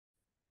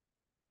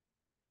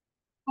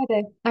Hi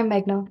there, I'm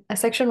Meghna, a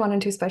Section 1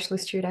 and 2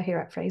 specialist tutor here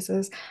at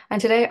Fraser's, and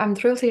today I'm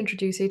thrilled to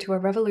introduce you to a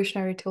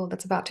revolutionary tool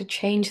that's about to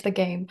change the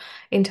game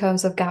in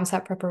terms of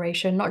GAMSAT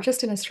preparation, not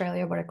just in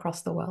Australia, but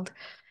across the world.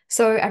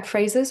 So at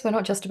Fraser's, we're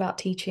not just about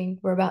teaching,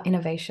 we're about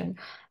innovation.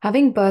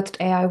 Having birthed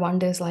AI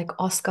wonders like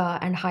Oscar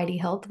and Heidi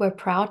Health, we're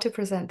proud to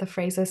present the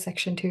Fraser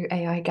Section 2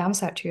 AI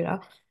GAMSAT Tutor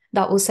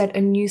that will set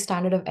a new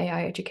standard of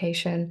AI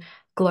education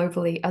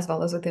globally as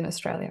well as within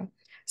Australia.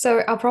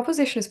 So our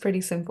proposition is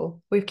pretty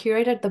simple. We've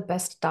curated the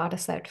best data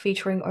set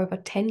featuring over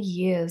 10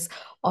 years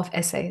of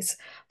essays.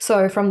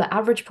 So from the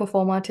average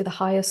performer to the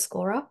highest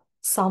scorer,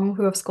 some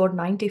who have scored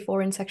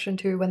 94 in section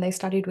 2 when they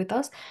studied with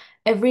us,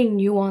 every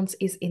nuance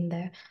is in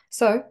there.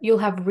 So you'll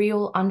have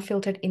real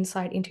unfiltered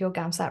insight into your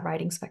GAMSAT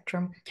writing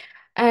spectrum.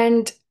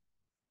 And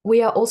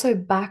we are also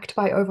backed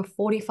by over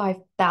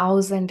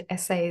 45,000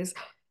 essays.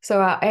 So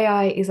our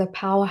AI is a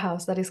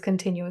powerhouse that is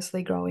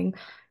continuously growing.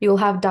 You'll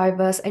have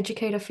diverse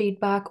educator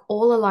feedback,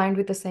 all aligned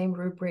with the same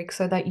rubric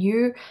so that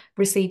you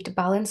received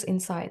balanced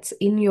insights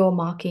in your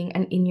marking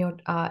and in your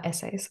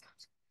essays.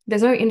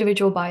 There's no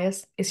individual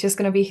bias. It's just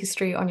going to be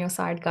history on your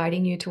side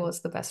guiding you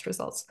towards the best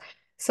results.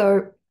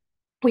 So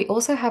we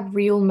also have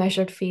real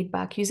measured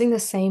feedback using the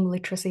same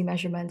literacy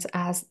measurements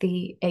as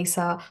the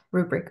ASA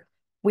rubric.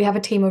 We have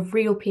a team of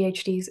real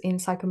PhDs in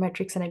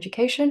psychometrics and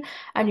education,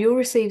 and you'll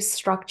receive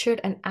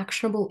structured and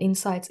actionable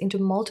insights into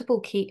multiple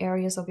key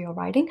areas of your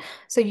writing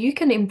so you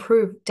can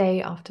improve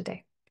day after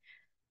day.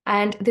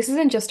 And this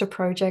isn't just a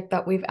project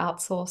that we've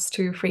outsourced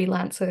to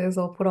freelancers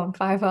or put on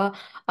Fiverr.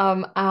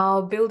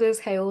 Our builders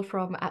hail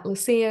from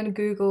Atlassian,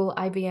 Google,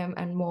 IBM,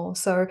 and more.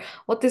 So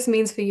what this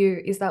means for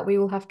you is that we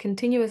will have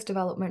continuous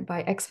development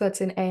by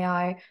experts in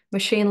AI,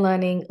 machine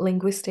learning,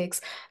 linguistics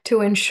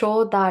to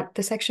ensure that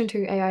the Section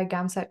 2 AI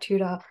GAMSAT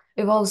tutor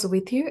evolves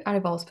with you and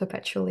evolves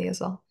perpetually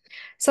as well.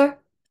 So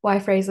why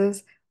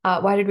phrases?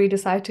 Why did we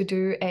decide to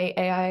do a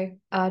AI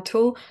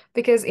tool?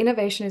 Because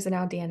innovation is in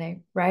our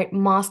DNA, right?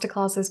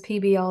 Masterclasses,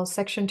 PBLs,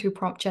 Section 2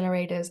 prompt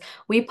generators,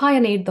 we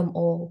pioneered them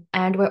all,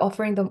 and we're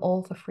offering them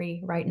all for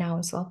free right now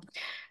as well.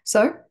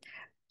 So,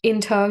 in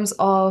terms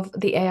of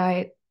the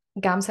AI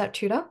GAMSAT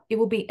tutor, it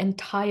will be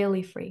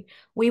entirely free.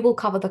 We will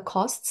cover the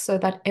costs so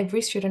that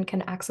every student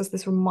can access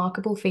this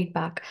remarkable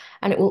feedback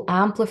and it will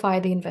amplify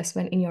the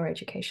investment in your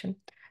education.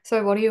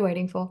 So, what are you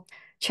waiting for?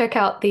 Check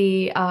out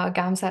the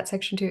GAMSAT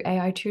Section 2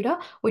 AI Tutor,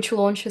 which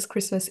launches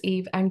Christmas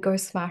Eve, and go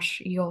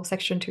smash your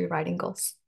Section 2 writing goals.